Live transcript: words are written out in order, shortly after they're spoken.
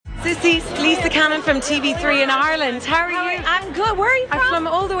Sissy, Lisa Cannon from TV3 in Ireland. How are you? I'm good. Where are you from? I've come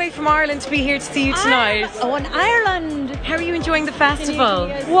all the way from Ireland to be here to see you tonight. Oh, in Ireland. How are you enjoying the festival?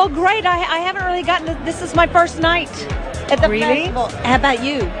 Well, great. I haven't really gotten to, this is my first night at the festival. How about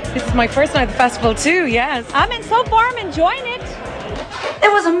you? This is my first night at the festival too, yes. So far I'm enjoying it.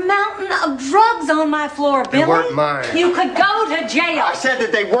 There was a mountain of drugs on my floor, Billy. They weren't mine. You could go to jail. I said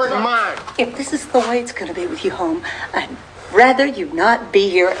that they weren't mine. If this is the way it's going to be with you home, I'd rather you not be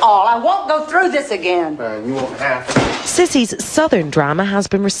here at all. I won't go through this again. You won't have to. Sissy's southern drama has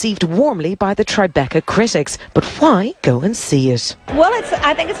been received warmly by the Tribeca critics, but why go and see it? Well,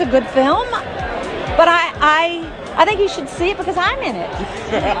 I think it's a good film, but I think you should see it because I'm in it.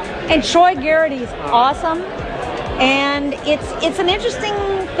 And Troy Garrity's awesome, and it's an interesting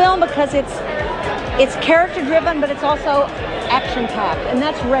film because it's character driven, but it's also action packed, and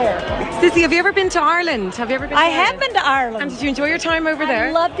that's rare. Sissy, have you ever been to Ireland? I have been to Ireland. And did you enjoy your time over there?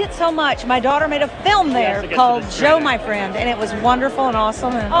 I loved it so much. My daughter made a film there called Joe, My Friend, and it was wonderful and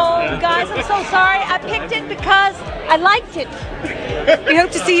awesome. And, oh, guys, I'm so sorry. I picked it because I liked it. We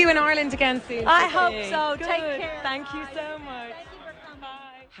hope to see you in Ireland again soon. I hope so. Good. Take care. Thank you so much. Thank you for coming.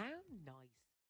 Bye.